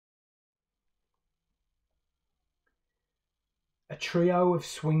trio of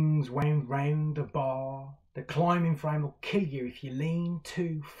swings wound round a bar. The climbing frame will kill you if you lean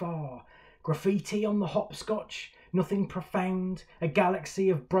too far. Graffiti on the hopscotch, nothing profound. A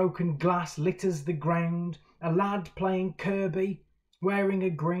galaxy of broken glass litters the ground. A lad playing Kirby, wearing a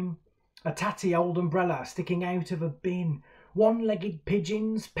grin. A tatty old umbrella sticking out of a bin. One-legged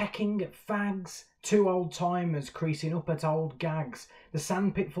pigeons pecking at fags. Two old-timers creasing up at old gags. The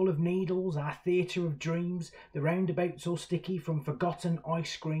sandpit full of needles, our theatre of dreams. The roundabouts all sticky from forgotten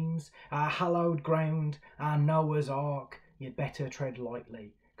ice creams. Our hallowed ground, our Noah's Ark. You'd better tread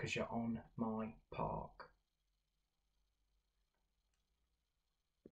lightly, 'cause you're on my park.